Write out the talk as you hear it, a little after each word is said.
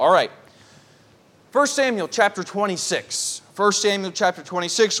All right. 1 Samuel chapter 26. 1 Samuel chapter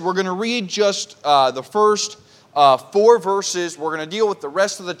 26, we're going to read just the first 4 verses. We're going to deal with the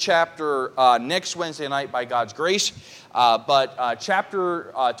rest of the chapter next Wednesday night by God's grace. But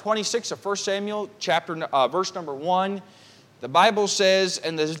chapter 26 of 1 Samuel, verse number 1, the Bible says,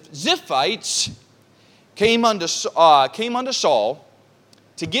 "And the Ziphites came unto Saul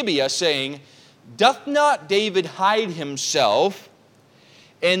to Gibeah, saying, Doth not David hide himself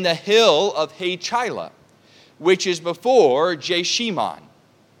in the hill of Hachilah, which is before Jeshimon?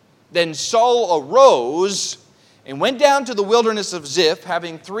 Then Saul arose and went down to the wilderness of Ziph,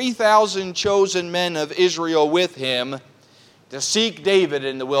 having 3,000 chosen men of Israel with him, to seek David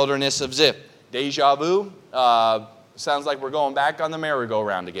in the wilderness of Ziph." Deja vu. Sounds like we're going back on the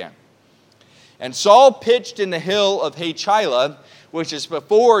merry-go-round again. "And Saul pitched in the hill of Hachilah, which is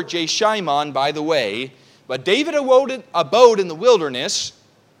before Jeshimon by the way. But David abode in the wilderness,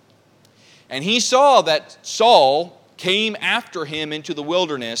 and he saw that Saul came after him into the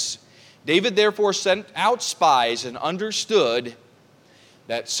wilderness. David therefore sent out spies and understood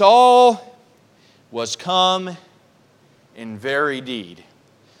that Saul was come in very deed."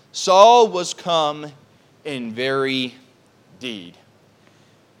 Saul was come in very deed.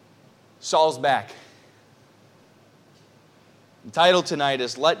 Saul's back. The title tonight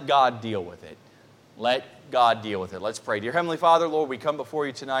is Let God Deal with It. Let God deal with it. Let's pray. Dear Heavenly Father, Lord, we come before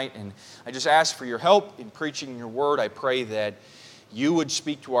you tonight, and I just ask for your help in preaching your word. I pray that you would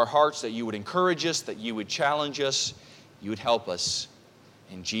speak to our hearts, that you would encourage us, that you would challenge us, you would help us.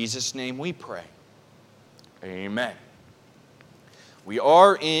 In Jesus' name we pray. Amen. We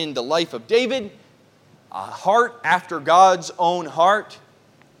are in the life of David, a heart after God's own heart.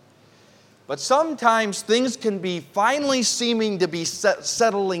 But sometimes things can be finally seeming to be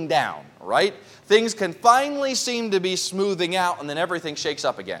settling down, right? Things can finally seem to be smoothing out, and then everything shakes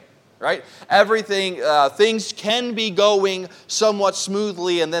up again, right? Things can be going somewhat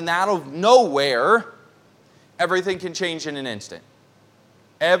smoothly, and then out of nowhere, everything can change in an instant.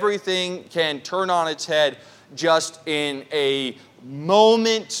 Everything can turn on its head just in a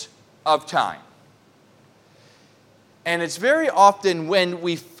moment of time. And it's very often when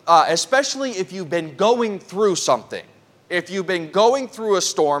especially if you've been going through something, if you've been going through a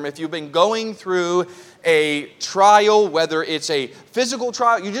storm, if you've been going through a trial, whether it's a physical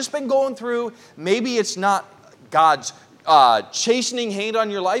trial, you've just been going through, maybe it's not God's chastening hand on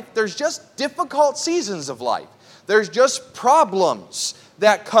your life, there's just difficult seasons of life. There's just problems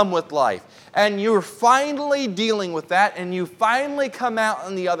that come with life. And you're finally dealing with that, and you finally come out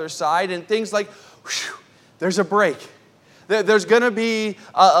on the other side, and things like, whew, there's a break. There's going to be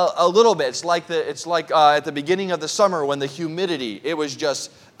a little bit. It's like at the beginning of the summer when the humidity, it was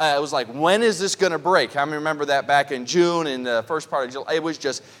like, when is this going to break? I remember that back in June and the first part of July. It was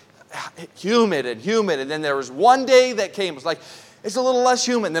just humid. And then there was one day that came. It was like, it's a little less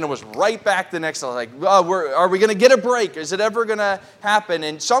humid. And then it was right back the next day. Like, are we going to get a break? Is it ever going to happen?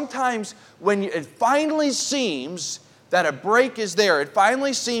 And sometimes when it finally seems that a break is there, it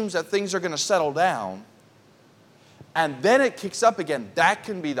finally seems that things are going to settle down, and then it kicks up again, that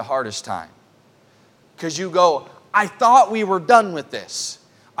can be the hardest time. Because you go, I thought we were done with this.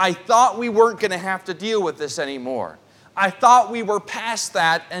 I thought we weren't going to have to deal with this anymore. I thought we were past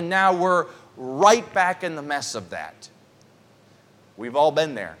that, and now we're right back in the mess of that. We've all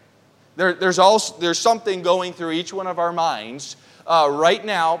been there. There's something going through each one of our minds right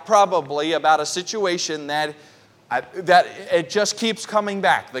now, probably, about a situation that it just keeps coming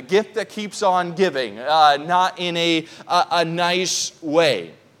back. The gift that keeps on giving, not in a nice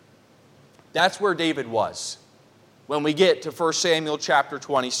way. That's where David was when we get to 1 Samuel chapter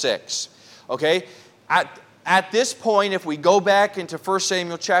 26. Okay? At this point, if we go back into 1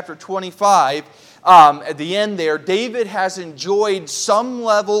 Samuel chapter 25, at the end there, David has enjoyed some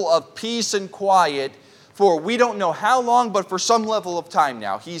level of peace and quiet for we don't know how long, but for some level of time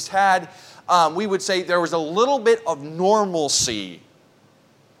now. He's had, we would say there was a little bit of normalcy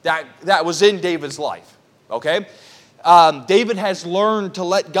that was in David's life. Okay? David has learned to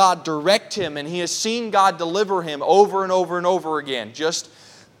let God direct him, and he has seen God deliver him over and over and over again. Just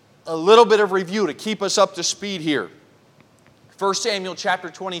a little bit of review to keep us up to speed here. 1 Samuel chapter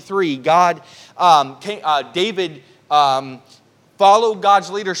 23, David followed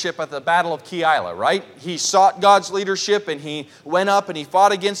God's leadership at the Battle of Keilah, right? He sought God's leadership, and he went up and he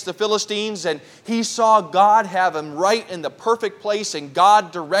fought against the Philistines, and he saw God have him right in the perfect place, and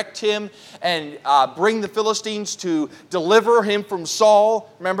God direct him and bring the Philistines to deliver him from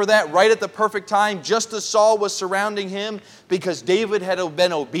Saul. Remember that? Right at the perfect time, just as Saul was surrounding him, because David had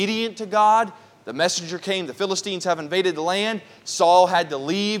been obedient to God. The messenger came, the Philistines have invaded the land. Saul had to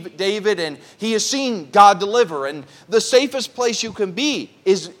leave David, and he has seen God deliver. And the safest place you can be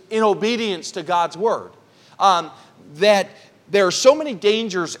is in obedience to God's word. That there are so many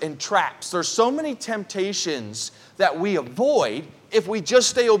dangers and traps. There's so many temptations that we avoid if we just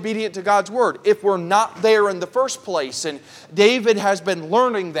stay obedient to God's word, if we're not there in the first place. And David has been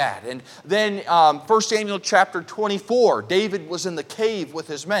learning that. And then 1 Samuel chapter 24, David was in the cave with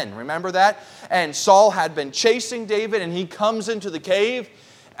his men. Remember that? And Saul had been chasing David, and he comes into the cave.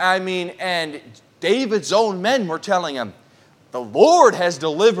 And David's own men were telling him, the Lord has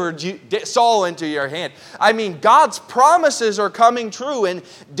delivered Saul into your hand. God's promises are coming true. And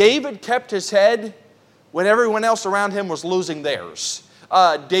David kept his head when everyone else around him was losing theirs.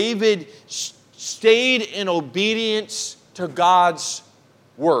 David stayed in obedience to God's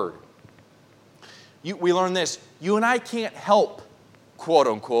word. We learn this. You and I can't help, quote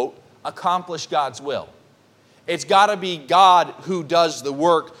unquote, accomplish God's will. It's got to be God who does the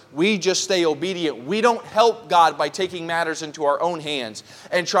work. We just stay obedient. We don't help God by taking matters into our own hands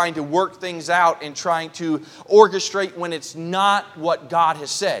and trying to work things out and trying to orchestrate when it's not what God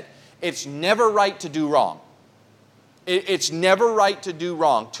has said. It's never right to do wrong. It's never right to do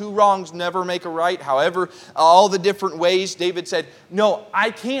wrong. Two wrongs never make a right. However, all the different ways, David said, no,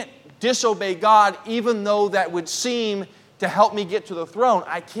 I can't disobey God even though that would seem to help me get to the throne.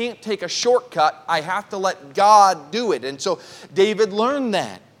 I can't take a shortcut. I have to let God do it. And so David learned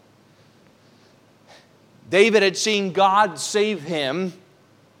that. David had seen God save him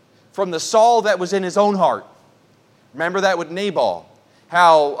from the Saul that was in his own heart. Remember that with Nabal.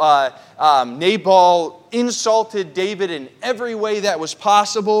 How Nabal insulted David in every way that was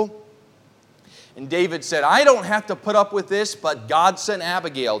possible. And David said, I don't have to put up with this, but God sent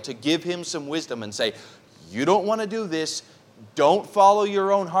Abigail to give him some wisdom and say, you don't want to do this. Don't follow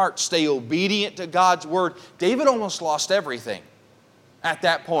your own heart. Stay obedient to God's word. David almost lost everything at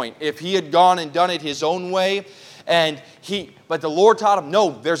that point. If he had gone and done it his own way, but the Lord taught him,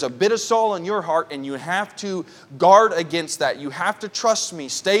 no, there's a bit of Saul in your heart, and you have to guard against that. You have to trust me.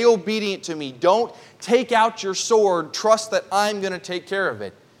 Stay obedient to me. Don't take out your sword. Trust that I'm going to take care of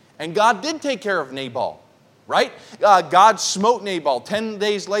it. And God did take care of Nabal, right? God smote Nabal. 10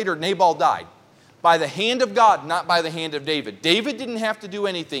 days later, Nabal died. By the hand of God, not by the hand of David. David didn't have to do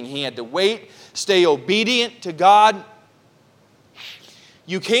anything. He had to wait, stay obedient to God.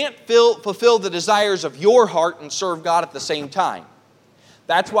 You can't fulfill the desires of your heart and serve God at the same time.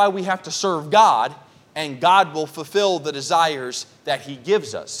 That's why we have to serve God, and God will fulfill the desires that He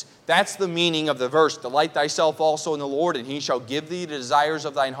gives us. That's the meaning of the verse. Delight thyself also in the Lord, and He shall give thee the desires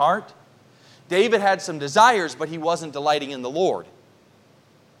of thine heart. David had some desires, but he wasn't delighting in the Lord.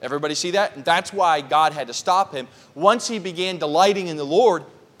 Everybody see that? And that's why God had to stop him. Once he began delighting in the Lord,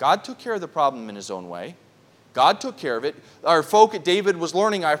 God took care of the problem in His own way. God took care of it. David was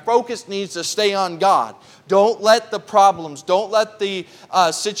learning, our focus needs to stay on God. Don't let the problems, don't let the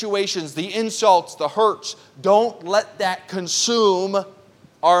situations, the insults, the hurts, don't let that consume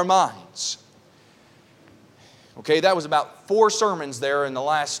our minds. Okay, that was about 4 sermons there in the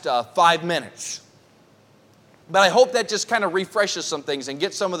last 5 minutes. But I hope that just kind of refreshes some things and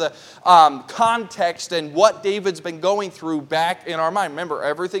gets some of the context and what David's been going through back in our mind. Remember,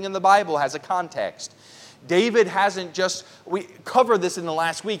 everything in the Bible has a context. David hasn't just, we covered this in the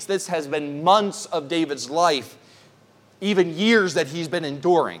last weeks, this has been months of David's life, even years that he's been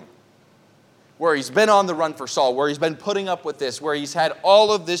enduring, where he's been on the run for Saul, where he's been putting up with this, where he's had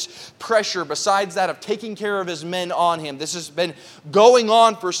all of this pressure besides that of taking care of his men on him. This has been going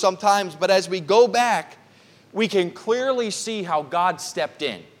on for some time, but as we go back, we can clearly see how God stepped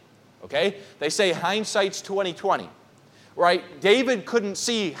in. Okay? They say hindsight's 20/20. Right? David couldn't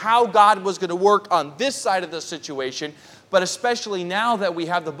see how God was going to work on this side of the situation, but especially now that we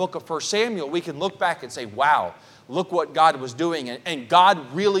have the book of 1 Samuel, we can look back and say, wow, look what God was doing. And God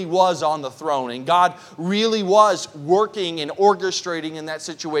really was on the throne, and God really was working and orchestrating in that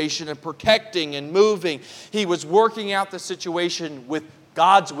situation and protecting and moving. He was working out the situation with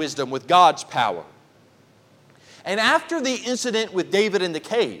God's wisdom, with God's power. And after the incident with David in the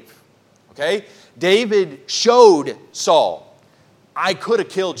cave, okay, David showed Saul, I could have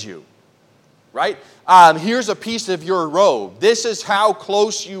killed you, right? Here's a piece of your robe. This is how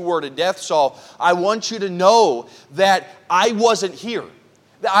close you were to death, Saul. I want you to know that I wasn't here.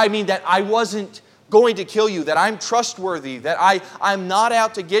 That I wasn't going to kill you, that I'm trustworthy, that I'm not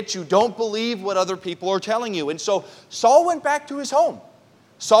out to get you. Don't believe what other people are telling you. And so Saul went back to his home.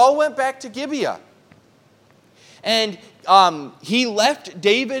 Saul went back to Gibeah. And he left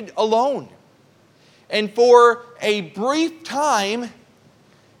David alone. And for a brief time,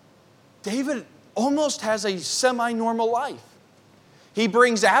 David almost has a semi-normal life. He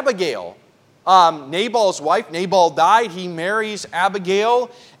brings Abigail, Nabal's wife. Nabal died. He marries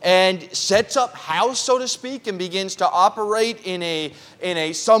Abigail and sets up house, so to speak, and begins to operate in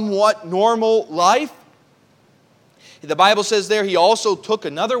a somewhat normal life. The Bible says there he also took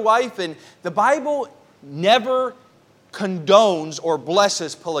another wife, and the Bible never condones or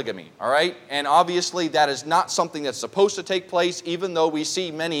blesses polygamy, all right? And obviously that is not something that's supposed to take place, even though we see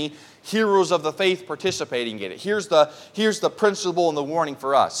many heroes of the faith participating in it. Here's the principle and the warning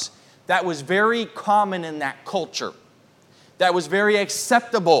for us. That was very common in that culture. That was very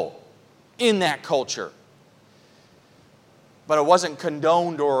acceptable in that culture. But it wasn't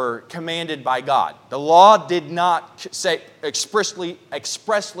condoned or commanded by God. The law did not say expressly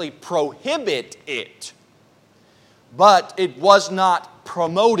prohibit it, but it was not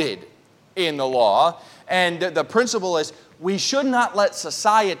promoted in the law. And the principle is we should not let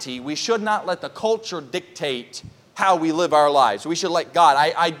society, we should not let the culture dictate how we live our lives. We should let God.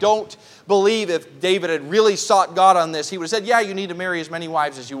 I don't believe if David had really sought God on this, he would have said, yeah, you need to marry as many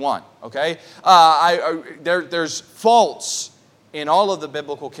wives as you want, okay? There's faults in all of the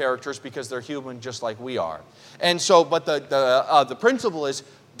biblical characters because they're human just like we are. And so, but the principle is,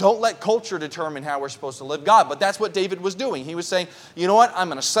 don't let culture determine how we're supposed to live God. But that's what David was doing. He was saying, you know what, I'm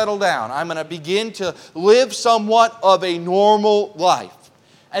going to settle down. I'm going to begin to live somewhat of a normal life.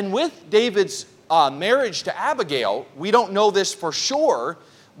 And with David's marriage to Abigail, we don't know this for sure,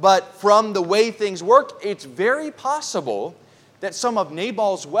 but from the way things work, it's very possible that some of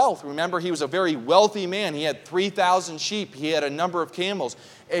Nabal's wealth, remember he was a very wealthy man, he had 3,000 sheep, he had a number of camels.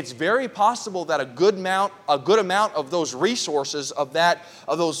 It's very possible that a good amount of those resources, of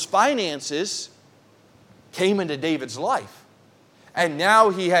those finances, came into David's life. And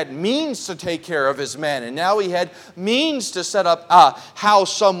now he had means to take care of his men, and now he had means to set up a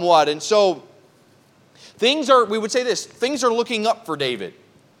house somewhat. And so we would say this, things are looking up for David.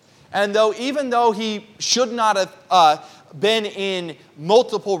 And even though he should not have been in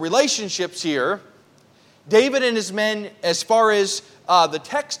multiple relationships here, David and his men, as far as the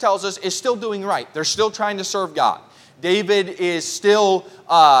text tells us, is still doing right. They're still trying to serve God. David is still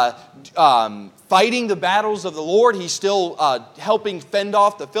fighting the battles of the Lord. He's still helping fend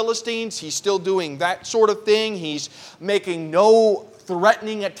off the Philistines. He's still doing that sort of thing. He's making no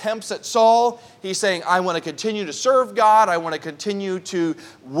threatening attempts at Saul. He's saying, I want to continue to serve God. I want to continue to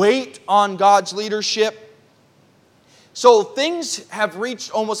wait on God's leadership. So things have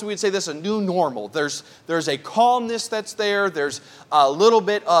reached almost, we would say this, a new normal. There's a calmness that's there. There's a little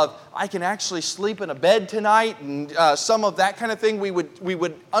bit of, I can actually sleep in a bed tonight, and some of that kind of thing. We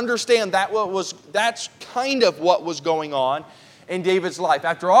would understand that's kind of what was going on in David's life.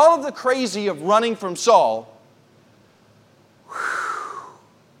 After all of the crazy of running from Saul,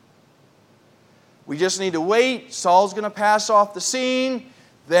 we just need to wait. Saul's going to pass off the scene.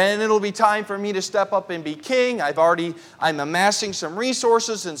 Then it'll be time for me to step up and be king. I'm amassing some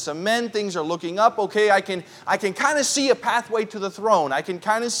resources and some men. Things are looking up. Okay, I can kind of see a pathway to the throne. I can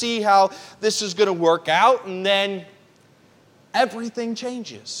kind of see how this is going to work out. And then everything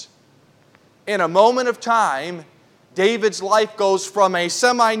changes. In a moment of time, David's life goes from a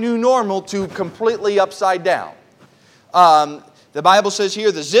semi-new normal to completely upside down. The Bible says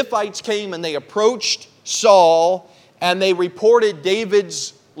here, the Ziphites came and they approached Saul and they reported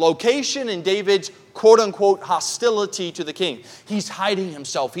David's location and David's quote-unquote hostility to the king. He's hiding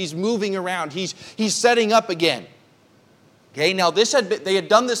himself. He's moving around. He's setting up again. Okay, now they had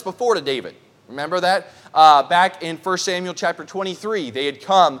done this before to David. Remember that? Back in 1 Samuel chapter 23, they had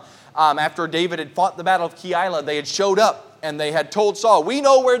come after David had fought the battle of Keilah. They had showed up and they had told Saul, we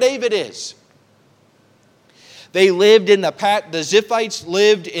know where David is. The Ziphites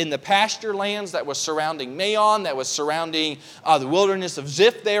lived in the pasture lands that was surrounding Maon, that was surrounding the wilderness of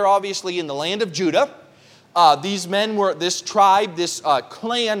Ziph there, obviously in the land of Judah. These men were, this tribe, this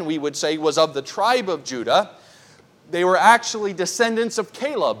clan, we would say, was of the tribe of Judah. They were actually descendants of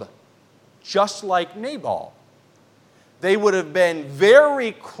Caleb, just like Nabal. They would have been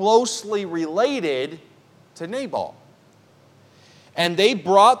very closely related to Nabal. And they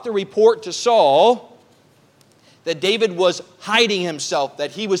brought the report to Saul that David was hiding himself, that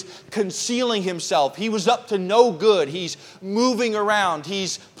he was concealing himself. He was up to no good. He's moving around.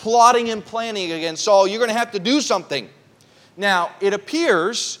 He's plotting and planning against Saul. You're going to have to do something. Now, it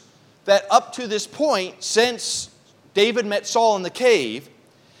appears that up to this point, since David met Saul in the cave,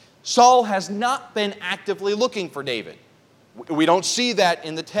 Saul has not been actively looking for David. We don't see that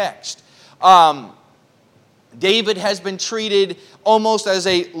in the text. David has been treated almost as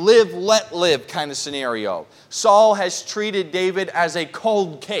a live, let live kind of scenario. Saul has treated David as a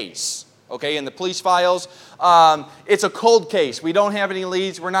cold case, okay, in the police files. It's a cold case. We don't have any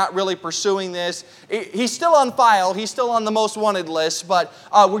leads. We're not really pursuing this. He's still on file. He's still on the most wanted list, but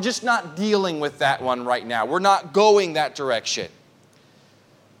we're just not dealing with that one right now. We're not going that direction.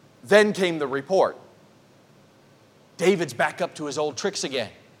 Then came the report. David's back up to his old tricks again,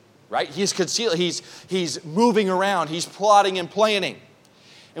 right? He's concealed. He's moving around. He's plotting and planning.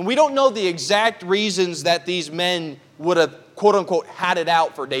 And we don't know the exact reasons that these men would have, quote unquote, had it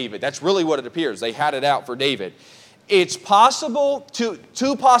out for David. That's really what it appears. They had it out for David. It's possible,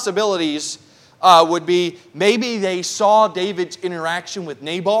 two possibilities would be maybe they saw David's interaction with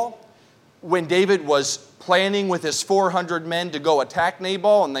Nabal when David was planning with his 400 men to go attack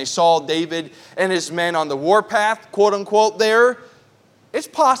Nabal, and they saw David and his men on the warpath, quote unquote, there. It's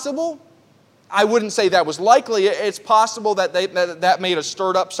possible. I wouldn't say that was likely. It's possible that that may have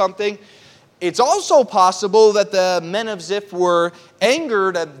stirred up something. It's also possible that the men of Ziph were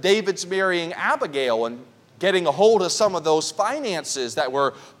angered at David's marrying Abigail and getting a hold of some of those finances that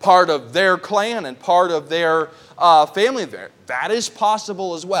were part of their clan and part of their family there. That is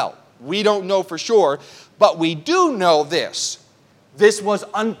possible as well. We don't know for sure, but we do know this. This was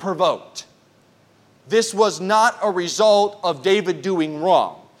unprovoked. This was not a result of David doing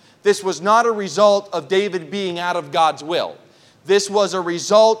wrong. This was not a result of David being out of God's will. This was a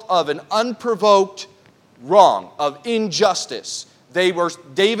result of an unprovoked wrong, of injustice.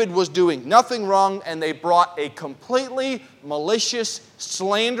 David was doing nothing wrong, and they brought a completely malicious,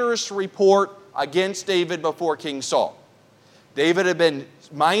 slanderous report against David before King Saul. David had been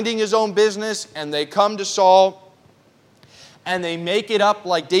minding his own business, and they come to Saul, and they make it up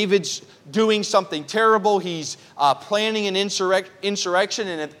like David's doing something terrible. He's planning an insurrection,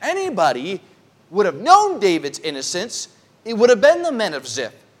 and if anybody would have known David's innocence, it would have been the men of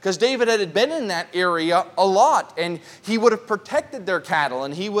Ziph, because David had been in that area a lot, and he would have protected their cattle,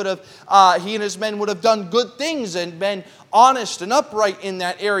 and he and his men would have done good things and been honest and upright in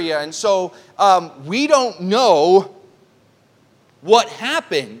that area. And so we don't know what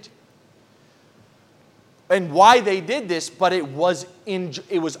happened and why they did this, but it was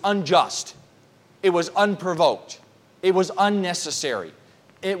unjust. It was unprovoked. It was unnecessary.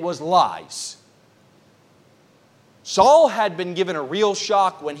 It was lies. Saul had been given a real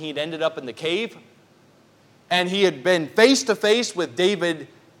shock when he'd ended up in the cave, and he had been face to face with David's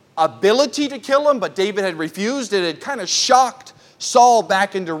ability to kill him, but David had refused. It had kind of shocked Saul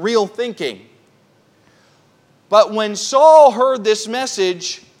back into real thinking. But when Saul heard this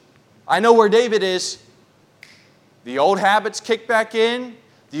message, I know where David is. The old habits kick back in.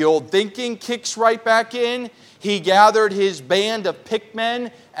 The old thinking kicks right back in. He gathered his band of picked men,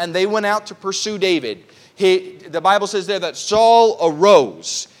 and they went out to pursue David. The Bible says there that Saul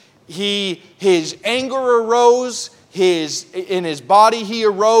arose. His anger arose. In his body he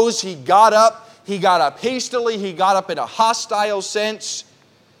arose. He got up. He got up hastily. He got up in a hostile sense.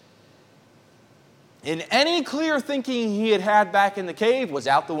 And any clear thinking he had back in the cave was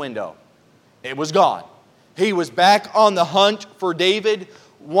out the window. It was gone. He was back on the hunt for David.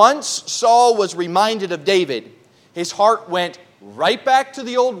 Once Saul was reminded of David, his heart went right back to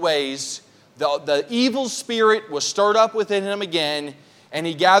the old ways. The evil spirit was stirred up within him again, and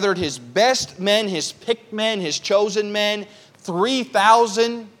he gathered his best men, his picked men, his chosen men,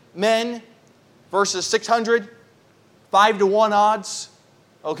 3,000 men versus 600, 5-to-1 odds,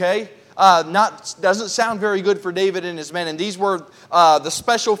 okay? Doesn't sound very good for David and his men. And these were the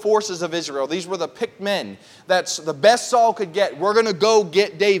special forces of Israel. These were the picked men. That's the best Saul could get. We're going to go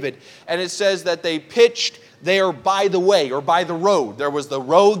get David. And it says that they pitched there by the way, or by the road. There was the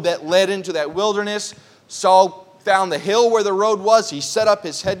road that led into that wilderness. Saul found the hill where the road was. He set up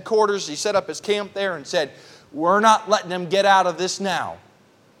his headquarters. He set up his camp there and said, we're not letting them get out of this now.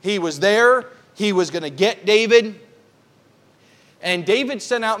 He was there. He was going to get David. And David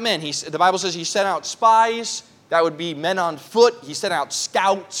sent out men. The Bible says he sent out spies. That would be men on foot. He sent out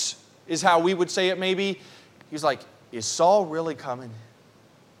scouts, is how we would say it maybe. He's like, is Saul really coming?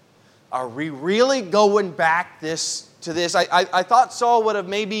 Are we really going back to this? I thought Saul would have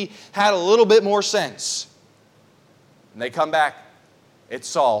maybe had a little bit more sense. And they come back. It's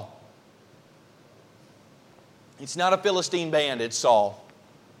Saul. It's not a Philistine band, it's Saul.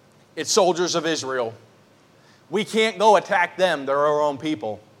 It's soldiers of Israel. We can't go attack them. They're our own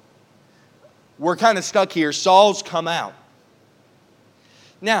people. We're kind of stuck here. Saul's come out.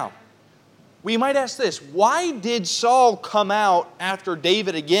 Now, we might ask this. Why did Saul come out after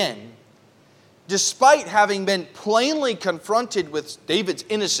David again, despite having been plainly confronted with David's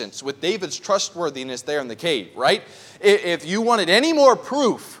innocence, with David's trustworthiness there in the cave, right? If you wanted any more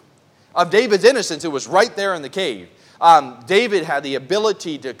proof of David's innocence, it was right there in the cave. David had the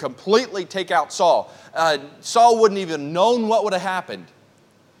ability to completely take out Saul. Saul wouldn't even known what would have happened.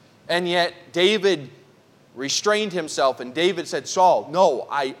 And yet David restrained himself, and David said, Saul, no,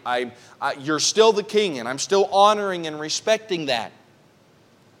 you're still the king, and I'm still honoring and respecting that.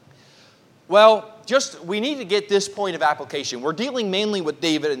 Well, we need to get this point of application. We're dealing mainly with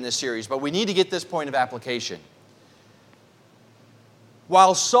David in this series, but we need to get this point of application.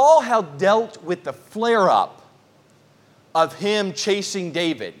 While Saul had dealt with the flare-up of him chasing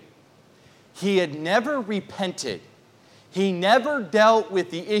David, he had never repented. He never dealt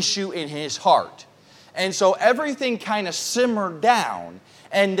with the issue in his heart. And so everything kind of simmered down,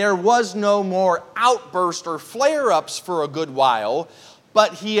 and there was no more outburst or flare-ups for a good while,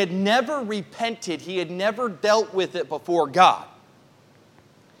 but he had never repented. He had never dealt with it before God.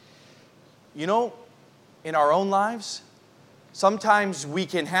 You know, in our own lives, sometimes we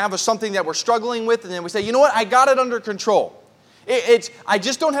can have something that we're struggling with, and then we say, you know what, I got it under control. I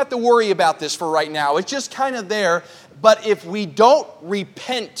just don't have to worry about this for right now. It's just kind of there. But if we don't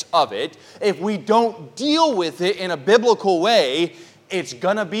repent of it, if we don't deal with it in a biblical way, it's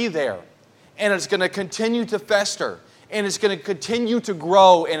going to be there. And it's going to continue to fester. And it's going to continue to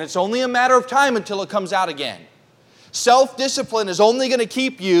grow. And it's only a matter of time until it comes out again. Self-discipline is only going to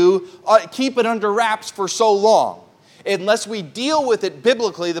keep it under wraps for so long. Unless we deal with it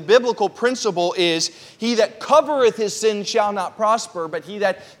biblically, the biblical principle is, he that covereth his sin shall not prosper, but he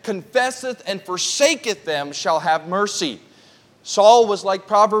that confesseth and forsaketh them shall have mercy. Saul was like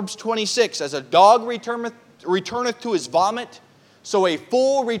Proverbs 26, as a dog returneth to his vomit, so a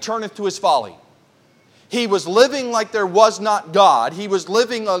fool returneth to his folly. He was living like there was not God. He was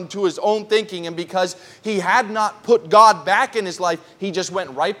living unto his own thinking, and because he had not put God back in his life, he just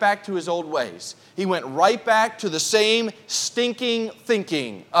went right back to his old ways. He went right back to the same stinking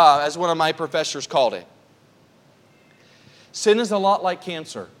thinking, as one of my professors called it. Sin is a lot like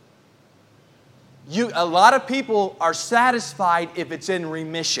cancer. A lot of people are satisfied if it's in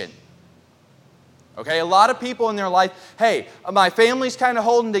remission. Okay, a lot of people in their life, hey, my family's kind of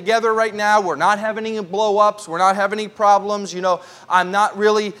holding together right now. We're not having any blow-ups. We're not having any problems. You know, I'm not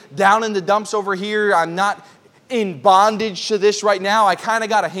really down in the dumps over here. I'm not in bondage to this right now. I kind of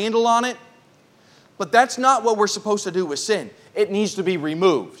got a handle on it. But that's not what we're supposed to do with sin. It needs to be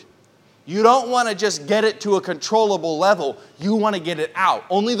removed. You don't want to just get it to a controllable level. You want to get it out.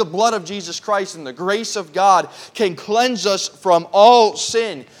 Only the blood of Jesus Christ and the grace of God can cleanse us from all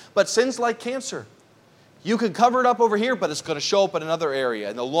sin. But sin's like cancer. You can cover it up over here, but it's going to show up in another area.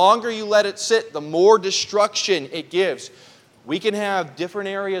 And the longer you let it sit, the more destruction it gives. We can have different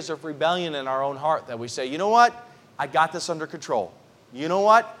areas of rebellion in our own heart that we say, you know what? I got this under control. You know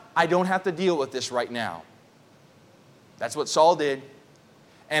what? I don't have to deal with this right now. That's what Saul did.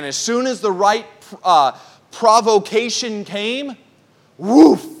 And as soon as the right provocation came,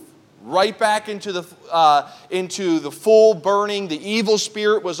 woof, right back into the full burning. The evil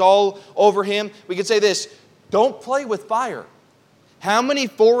spirit was all over him. We could say this, don't play with fire. How many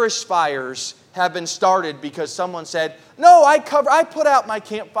forest fires have been started because someone said, no, I put out my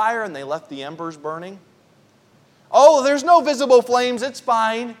campfire, and they left the embers burning? Oh, there's no visible flames, it's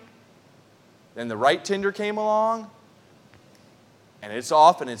fine. Then the right tinder came along, and it's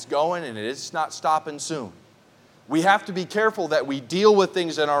off and it's going, and it's not stopping soon. We have to be careful that we deal with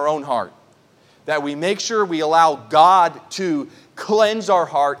things in our own heart, that we make sure we allow God to cleanse our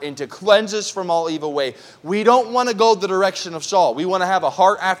heart and to cleanse us from all evil way. We don't want to go the direction of Saul. We want to have a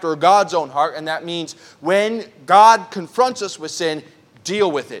heart after God's own heart, and that means when God confronts us with sin, deal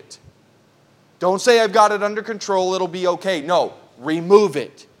with it. Don't say, I've got it under control, it'll be okay. No, remove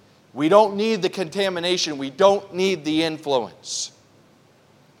it. We don't need the contamination. We don't need the influence.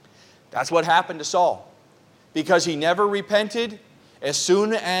 That's what happened to Saul. Because he never repented, as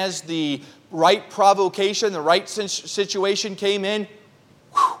soon as the right provocation, the right situation came in,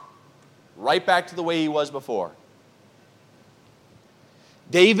 right back to the way he was before.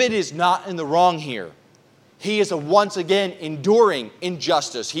 David is not in the wrong here. He is once again enduring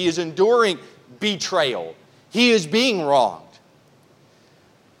injustice. He is enduring betrayal. He is being wronged.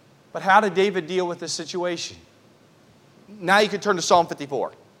 But how did David deal with this situation? Now you can turn to Psalm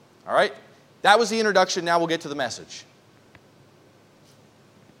 54. All right? That was the introduction. Now we'll get to the message.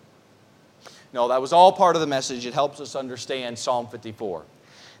 No, that was all part of the message. It helps us understand Psalm 54.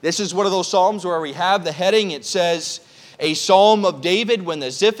 This is one of those psalms where we have the heading. It says, a psalm of David when the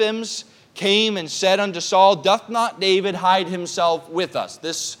Ziphims came and said unto Saul, doth not David hide himself with us?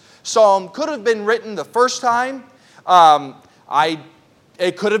 This psalm could have been written the first time.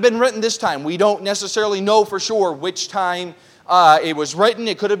 It could have been written this time. We don't necessarily know for sure which time it was written.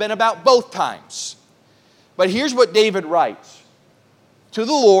 It could have been about both times. But here's what David writes to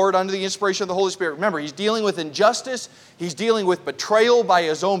the Lord under the inspiration of the Holy Spirit. Remember, he's dealing with injustice. He's dealing with betrayal by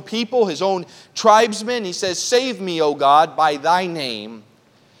his own people, his own tribesmen. He says, "Save me, O God, by thy name.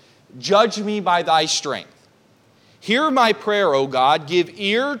 Judge me by thy strength. Hear my prayer, O God. Give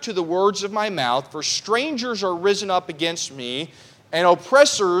ear to the words of my mouth. For strangers are risen up against me, and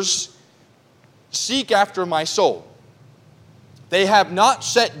oppressors seek after my soul. They have not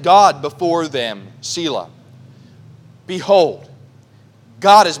set God before them, Selah. Behold,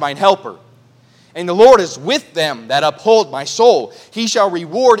 God is mine helper, and the Lord is with them that uphold my soul. He shall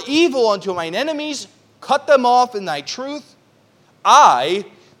reward evil unto mine enemies, cut them off in thy truth. I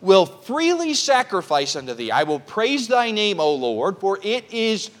will freely sacrifice unto thee. I will praise thy name, O Lord, for it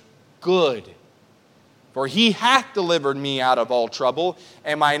is good. For he hath delivered me out of all trouble,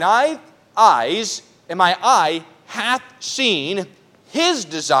 and my eye hath seen his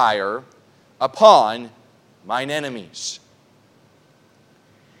desire upon mine enemies."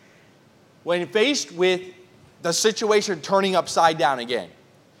 When faced with the situation turning upside down again,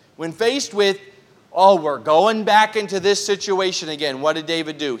 when faced with, oh, we're going back into this situation again, what did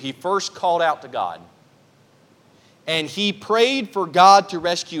David do? He first called out to God. And he prayed for God to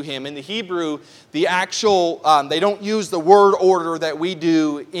rescue him. In the Hebrew, the actual, they don't use the word order that we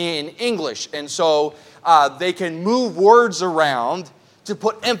do in English. And so they can move words around to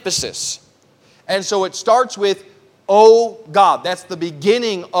put emphasis. And so it starts with, "Oh God." That's the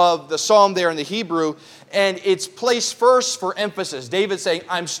beginning of the psalm there in the Hebrew. And it's placed first for emphasis. David's saying,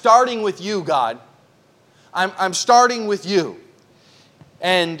 I'm starting with you, God. I'm starting with you.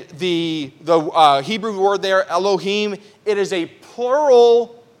 And the Hebrew word there, Elohim, it is a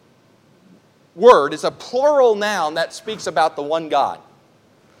plural word. It's a plural noun that speaks about the one God.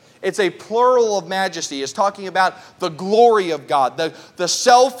 It's a plural of majesty. It's talking about the glory of God, the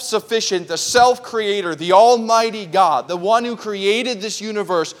self-sufficient, the self-creator, the almighty God, the one who created this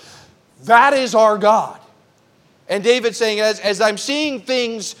universe. That is our God. And David's saying, as I'm seeing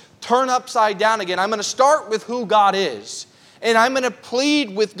things turn upside down again, I'm going to start with who God is. And I'm going to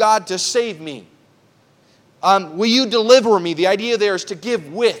plead with God to save me. Will you deliver me? The idea there is to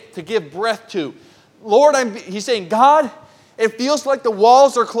give width, to give breath to. Lord, he's saying, God, it feels like the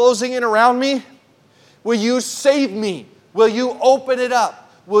walls are closing in around me. Will you save me? Will you open it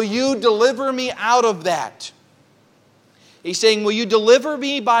up? Will you deliver me out of that? He's saying, will you deliver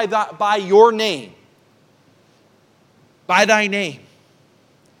me by your name? By thy name.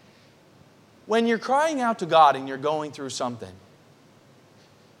 When you're crying out to God and you're going through something,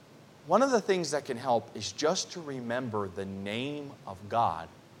 one of the things that can help is just to remember the name of God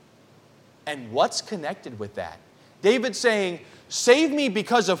and what's connected with that. David's saying, save me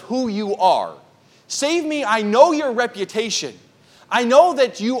because of who you are. Save me, I know your reputation. I know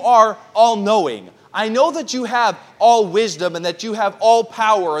that you are all-knowing. I know that you have all wisdom and that you have all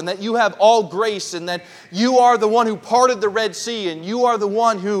power and that you have all grace and that you are the one who parted the Red Sea and you are the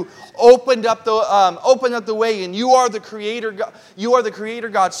one who opened up the way and you are the creator God. You are the creator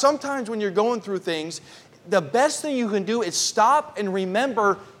God. Sometimes when you're going through things, the best thing you can do is stop and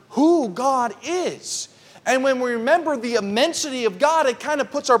remember who God is. And when we remember the immensity of God, it kind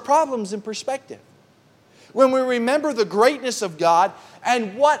of puts our problems in perspective. When we remember the greatness of God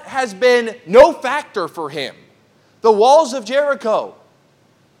and what has been no factor for Him. The walls of Jericho.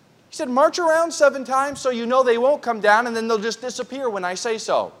 He said, march around 7 times so you know they won't come down and then they'll just disappear when I say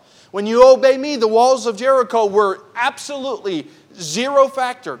so. When you obey me, the walls of Jericho were absolutely zero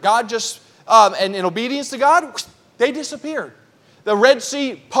factor. God just, and in obedience to God, they disappeared. The Red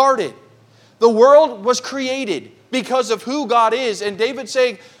Sea parted. The world was created because of who God is. And David's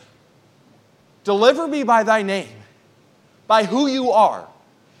saying, deliver me by thy name, by who you are,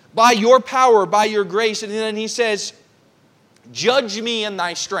 by your power, by your grace. And then he says, judge me in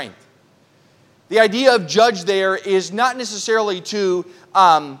thy strength. The idea of judge there is not necessarily to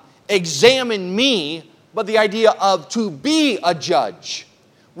examine me, but the idea of to be a judge.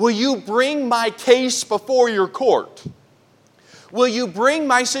 Will you bring my case before your court? Will you bring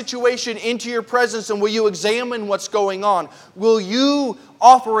my situation into your presence and will you examine what's going on? Will you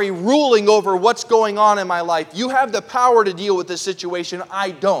offer a ruling over what's going on in my life? You have the power to deal with this situation.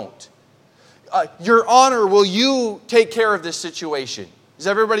 I don't. Your honor, will you take care of this situation? Does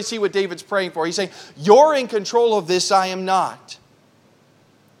everybody see what David's praying for? He's saying, you're in control of this, I am not.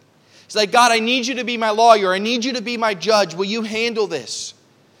 He's like, God, I need you to be my lawyer. I need you to be my judge. Will you handle this?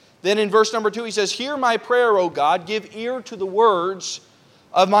 Then in verse number 2, he says, hear my prayer, O God. Give ear to the words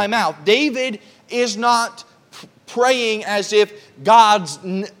of my mouth. David is not praying as if God's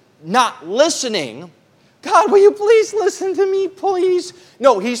not listening, God, will you please listen to me, please?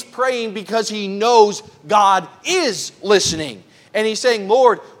 No, he's praying because he knows God is listening. And he's saying,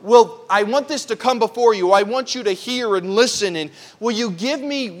 Lord, I want this to come before you. I want you to hear and listen. And will you give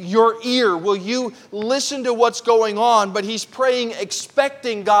me your ear? Will you listen to what's going on? But he's praying,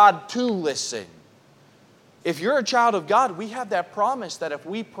 expecting God to listen. If you're a child of God, we have that promise that if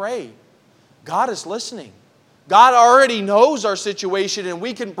we pray, God is listening. God already knows our situation, and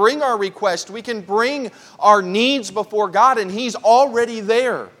we can bring our request. We can bring our needs before God, and he's already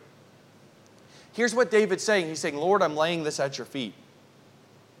there. Here's what David's saying. He's saying, Lord, I'm laying this at your feet.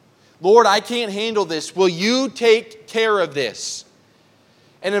 Lord, I can't handle this. Will you take care of this?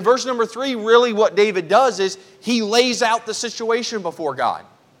 And in verse number 3, really what David does is he lays out the situation before God.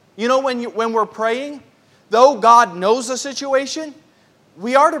 You know, when we're praying, though God knows the situation,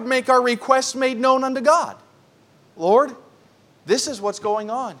 we are to make our requests made known unto God. Lord, this is what's going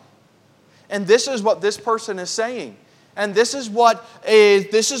on. And this is what this person is saying. And this is what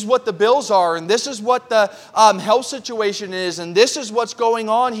the bills are, and this is what the health situation is, and this is what's going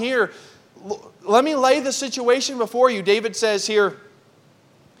on here. Let me lay the situation before you. David says here,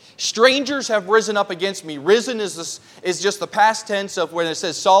 strangers have risen up against me. Risen is just the past tense of when it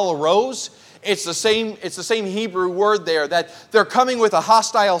says Saul arose. It's the same Hebrew word there, that they're coming with a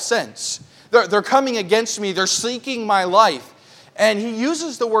hostile sense. They're coming against me. They're seeking my life. And he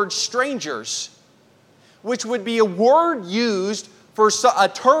uses the word strangers, which would be a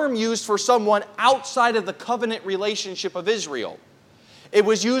term used for someone outside of the covenant relationship of Israel. It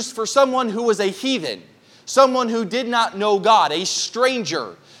was used for someone who was a heathen, someone who did not know God, a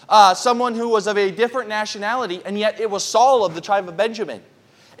stranger, someone who was of a different nationality, and yet it was Saul of the tribe of Benjamin.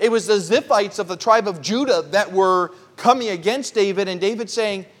 It was the Ziphites of the tribe of Judah that were coming against David, and David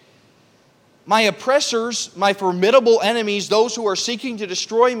saying, my oppressors, my formidable enemies, those who are seeking to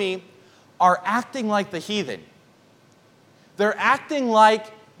destroy me, are acting like the heathen. They're acting like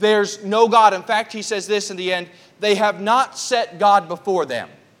there's no God. In fact, he says this in the end, they have not set God before them.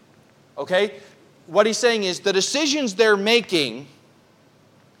 Okay? What he's saying is the decisions they're making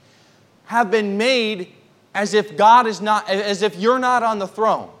have been made as if God is not, as if you're not on the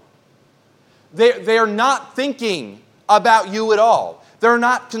throne. They're not thinking about you at all. They're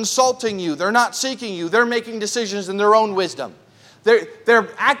not consulting you. They're not seeking you. They're making decisions in their own wisdom. They're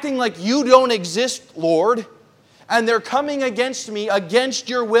acting like you don't exist, Lord, and they're coming against me, against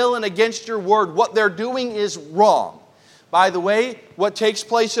your will and against your word. What they're doing is wrong. By the way, what takes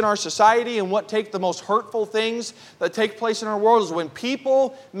place in our society and what take the most hurtful things that take place in our world is when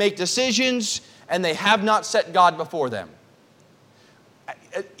people make decisions and they have not set God before them.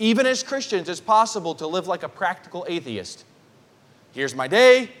 Even as Christians, it's possible to live like a practical atheist. Here's my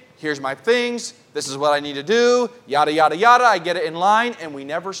day. Here's my things. This is what I need to do. Yada, yada, yada. I get it in line. And we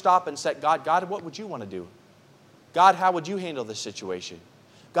never stop and set God, what would you want to do? God, how would you handle this situation?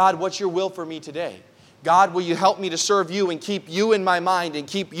 God, what's your will for me today? God, will you help me to serve you and keep you in my mind and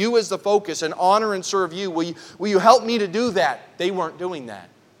keep you as the focus and honor and serve you? Will you help me to do that? They weren't doing that.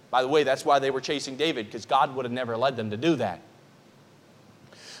 By the way, that's why they were chasing David, because God would have never led them to do that.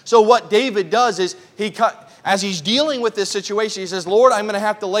 So what David does is, as he's dealing with this situation, he says, Lord, I'm going to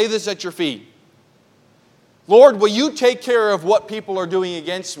have to lay this at your feet. Lord, will you take care of what people are doing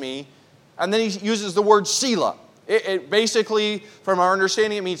against me? And then he uses the word Selah. It basically, from our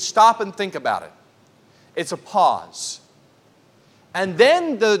understanding, it means stop and think about it. It's a pause. And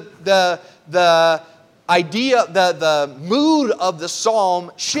then the idea, the mood of the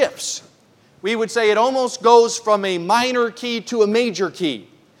psalm shifts. We would say it almost goes from a minor key to a major key.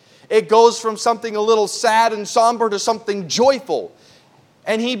 It goes from something a little sad and somber to something joyful.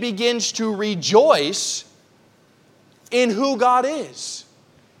 And he begins to rejoice in who God is.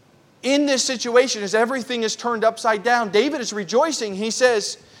 In this situation, as everything is turned upside down, David is rejoicing. He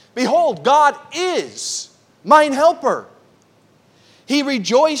says, behold, God is mine helper. He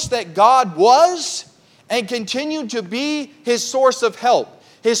rejoiced that God was and continued to be his source of help,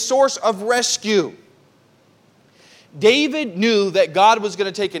 his source of rescue. David knew that God was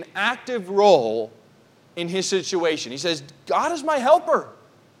going to take an active role in his situation. He says, God is my helper.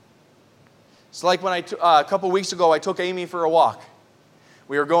 It's like when a couple weeks ago I took Amy for a walk.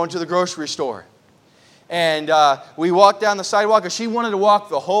 We were going to the grocery store. And we walked down the sidewalk, and she wanted to walk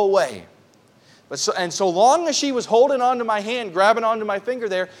the whole way. And so long as she was holding onto my hand, grabbing onto my finger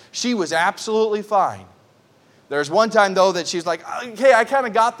there, she was absolutely fine. There's one time, though, that she's like, okay, I kind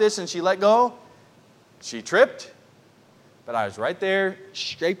of got this, and she let go. She tripped, but I was right there,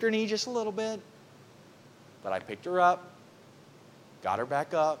 scraped her knee just a little bit, but I picked her up, got her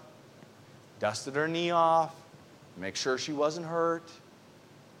back up, dusted her knee off, make sure she wasn't hurt.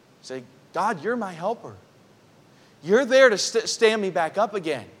 Say, God, you're my helper. you're there to stand me back up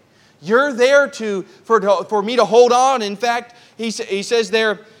again. You're there for me to hold on. In fact, he says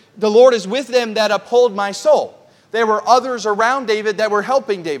there, the Lord is with them that uphold my soul. There were others around David that were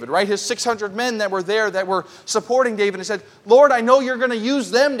helping David, right? His 600 men that were there that were supporting David and said, Lord, I know you're going to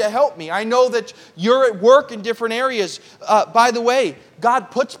use them to help me. I know that you're at work in different areas. By the way,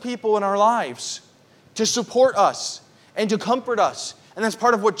 God puts people in our lives to support us and to comfort us. And that's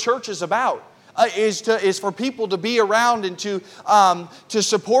part of what church is about, is for people to be around and to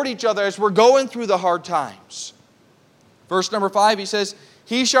support each other as we're going through the hard times. Verse number 5, he says,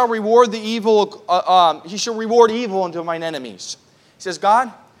 He shall reward evil unto mine enemies. He says, God,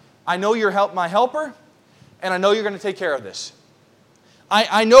 I know you're my helper, and I know you're going to take care of this.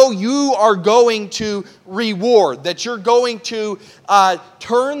 I know you are going to reward, that you're going to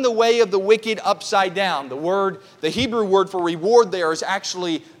turn the way of the wicked upside down. The Hebrew word for reward there is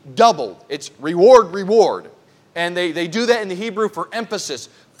actually doubled. It's reward, reward. And they do that in the Hebrew for emphasis,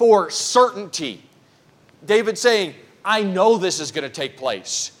 for certainty. David's saying, I know this is going to take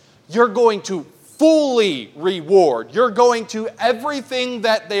place. You're going to fully reward. You're going to, everything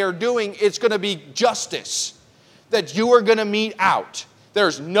that they are doing, it's going to be justice that you are going to mete out.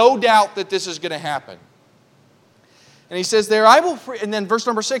 There's no doubt that this is going to happen. And he says there, and then verse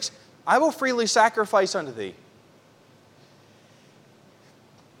number 6, I will freely sacrifice unto thee.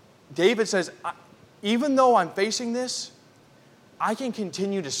 David says, even though I'm facing this, I can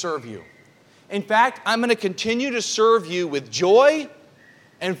continue to serve you. In fact, I'm going to continue to serve you with joy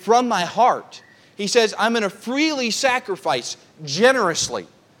and from my heart. He says, I'm going to freely sacrifice generously,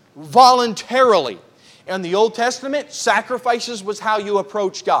 voluntarily. In the Old Testament, sacrifices was how you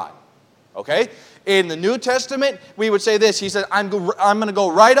approach God. Okay? In the New Testament, we would say this. He said, I'm going to go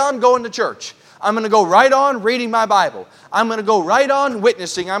right on going to church. I'm going to go right on reading my Bible. I'm going to go right on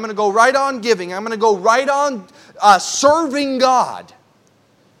witnessing. I'm going to go right on giving. I'm going to go right on serving God.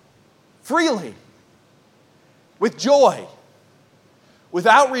 Freely, with joy,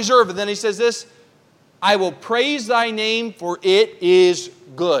 without reserve. And then he says this, I will praise thy name, for it is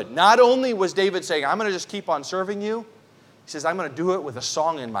good. Not only was David saying, I'm going to just keep on serving you, he says, I'm going to do it with a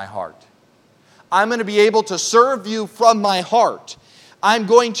song in my heart. I'm going to be able to serve you from my heart. I'm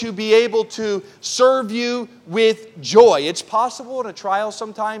going to be able to serve you with joy. It's possible in a trial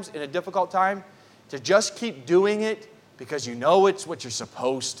sometimes, in a difficult time, to just keep doing it because you know it's what you're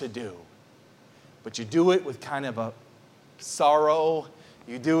supposed to do. But you do it with kind of a sorrow.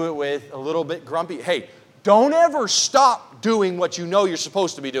 You do it with a little bit grumpy. Hey, don't ever stop doing what you know you're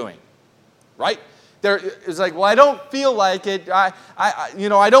supposed to be doing. Right? It's like, well, I don't feel like it. I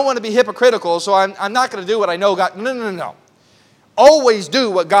don't want to be hypocritical, so I'm not going to do what I know God. No. Always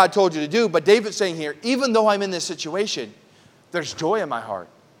do what God told you to do. But David's saying here, even though I'm in this situation, there's joy in my heart.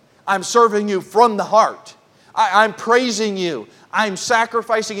 I'm serving you from the heart. I'm praising you. I'm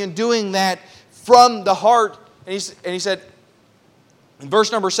sacrificing and doing that from the heart. And he said, in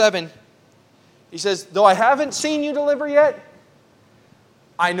verse number 7, he says, though I haven't seen you deliver yet,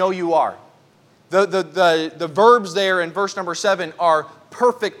 I know you are. The verbs there in verse number 7 are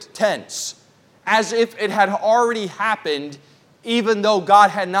perfect tense, as if it had already happened, even though God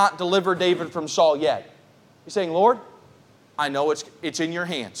had not delivered David from Saul yet. He's saying, Lord, I know it's in your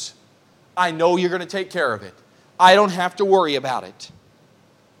hands. I know you're going to take care of it. I don't have to worry about it.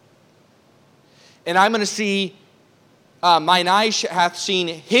 And I'm going to see, mine eyes hath seen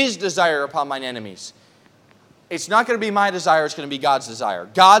his desire upon mine enemies. It's not going to be my desire, it's going to be God's desire.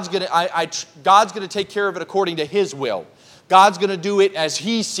 God's going to take care of it according to his will. God's going to do it as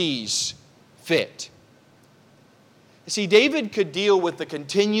he sees fit. You see, David could deal with the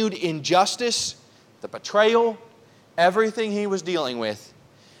continued injustice, the betrayal, everything he was dealing with,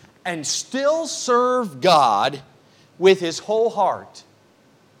 and still serve God with his whole heart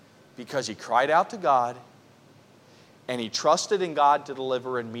because he cried out to God and he trusted in God to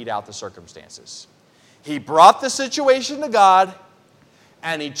deliver and mete out the circumstances. He brought the situation to God,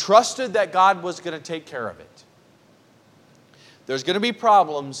 and he trusted that God was going to take care of it. There's going to be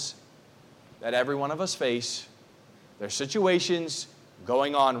problems that every one of us face. There's situations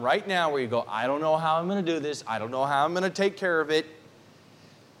going on right now where you go, I don't know how I'm going to do this. I don't know how I'm going to take care of it.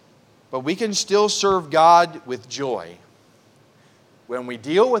 But we can still serve God with joy when we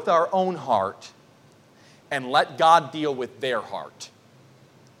deal with our own heart and let God deal with their heart.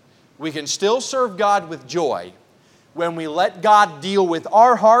 We can still serve God with joy when we let God deal with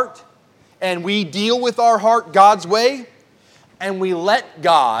our heart and we deal with our heart God's way, and we let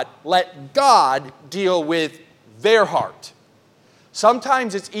God deal with their heart.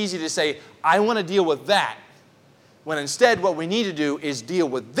 Sometimes it's easy to say, I want to deal with that, when instead what we need to do is deal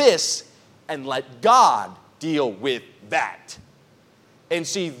with this and let God deal with that. And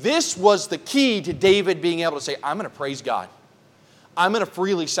see, this was the key to David being able to say, I'm going to praise God. I'm going to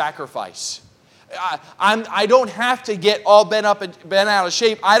freely sacrifice. I don't have to get all bent up and bent out of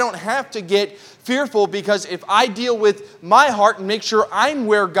shape. I don't have to get fearful, because if I deal with my heart and make sure I'm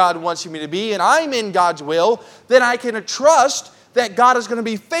where God wants me to be and I'm in God's will, then I can trust that God is going to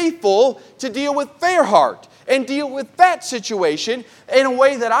be faithful to deal with their heart and deal with that situation in a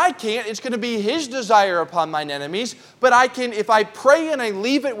way that I can't. It's going to be His desire upon mine enemies, but I can, if I pray and I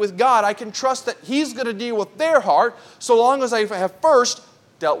leave it with God, I can trust that He's going to deal with their heart so long as I have first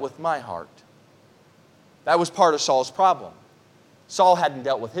dealt with my heart. That was part of Saul's problem. Saul hadn't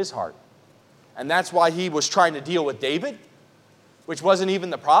dealt with his heart. And that's why he was trying to deal with David, which wasn't even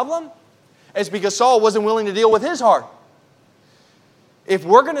the problem. It's because Saul wasn't willing to deal with his heart. If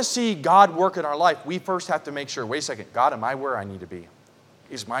we're going to see God work in our life, we first have to make sure, wait a second, God, am I where I need to be?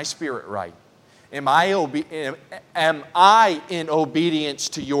 Is my spirit right? Am I in obedience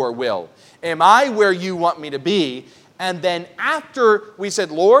to your will? Am I where you want me to be? And then after we said,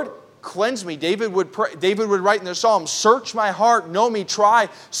 Lord, cleanse me. David would write in the Psalm, search my heart, know me, try,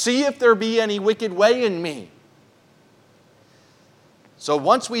 see if there be any wicked way in me. So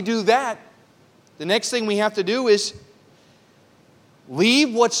once we do that, the next thing we have to do is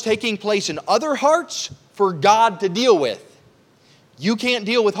leave what's taking place in other hearts for God to deal with. You can't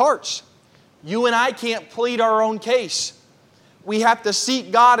deal with hearts. You and I can't plead our own case. We have to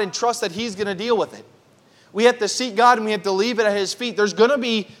seek God and trust that He's going to deal with it. We have to seek God and we have to leave it at His feet. There's going to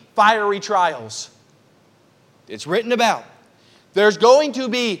be fiery trials. It's written about. There's going to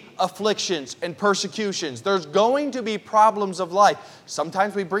be afflictions and persecutions. There's going to be problems of life.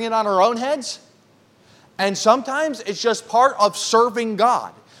 Sometimes we bring it on our own heads. And sometimes it's just part of serving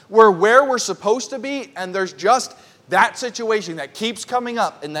God. We're where we're supposed to be, and there's just that situation that keeps coming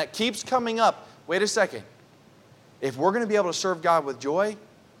up and that keeps coming up. Wait a second. If we're going to be able to serve God with joy,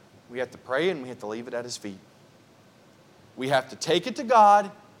 we have to pray and we have to leave it at His feet. We have to take it to God,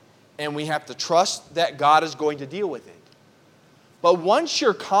 and we have to trust that God is going to deal with it. But once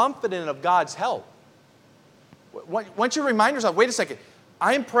you're confident of God's help, once you remind yourself, wait a second,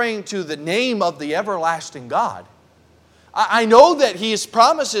 I'm praying to the name of the everlasting God. I know that He has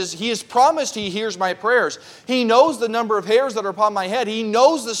promised He hears my prayers. He knows the number of hairs that are upon my head. He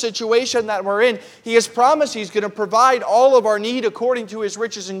knows the situation that we're in. He has promised He's going to provide all of our need according to His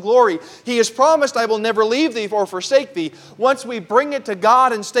riches and glory. He has promised, I will never leave thee or forsake thee. Once we bring it to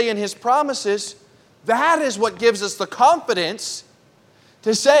God and stay in His promises, that is what gives us the confidence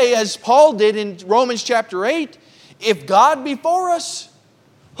to say, as Paul did in Romans chapter 8, if God be for us,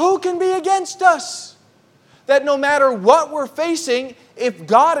 who can be against us? That no matter what we're facing, if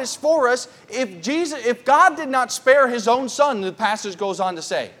God is for us, if God did not spare His own Son, the passage goes on to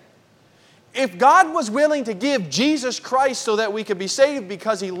say, if God was willing to give Jesus Christ so that we could be saved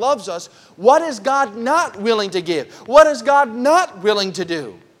because He loves us, what is God not willing to give? What is God not willing to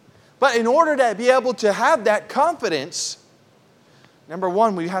do? But in order to be able to have that confidence, number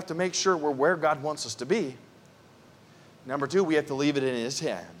one, we have to make sure we're where God wants us to be. Number two, we have to leave it in His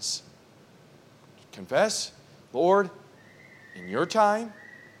hands. Confess, Lord, in your time,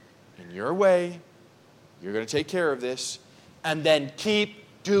 in your way, you're going to take care of this, and then keep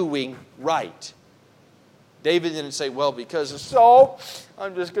doing right. David didn't say, well, because of Saul,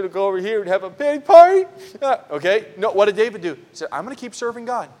 I'm just going to go over here and have a big party. Okay, no, what did David do? He said, I'm going to keep serving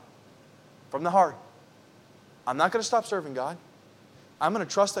God from the heart. I'm not going to stop serving God. I'm going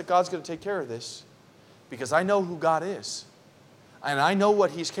to trust that God's going to take care of this because I know who God is, and I know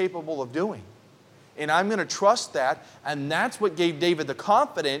what He's capable of doing. And I'm going to trust that, and that's what gave David the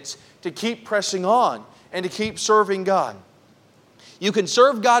confidence to keep pressing on and to keep serving God. You can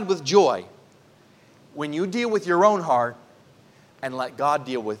serve God with joy when you deal with your own heart and let God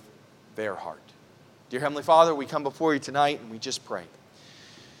deal with their heart. Dear Heavenly Father, we come before You tonight and we just pray,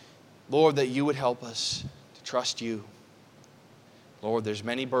 Lord, that You would help us to trust You. Lord, there's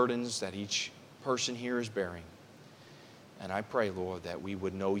many burdens that each person here is bearing. And I pray, Lord, that we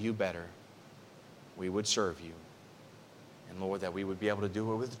would know You better. We would serve You. And Lord, that we would be able to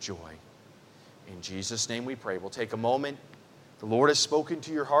do it with joy. In Jesus' name we pray. We'll take a moment. The Lord has spoken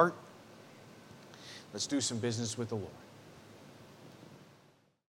to your heart. Let's do some business with the Lord.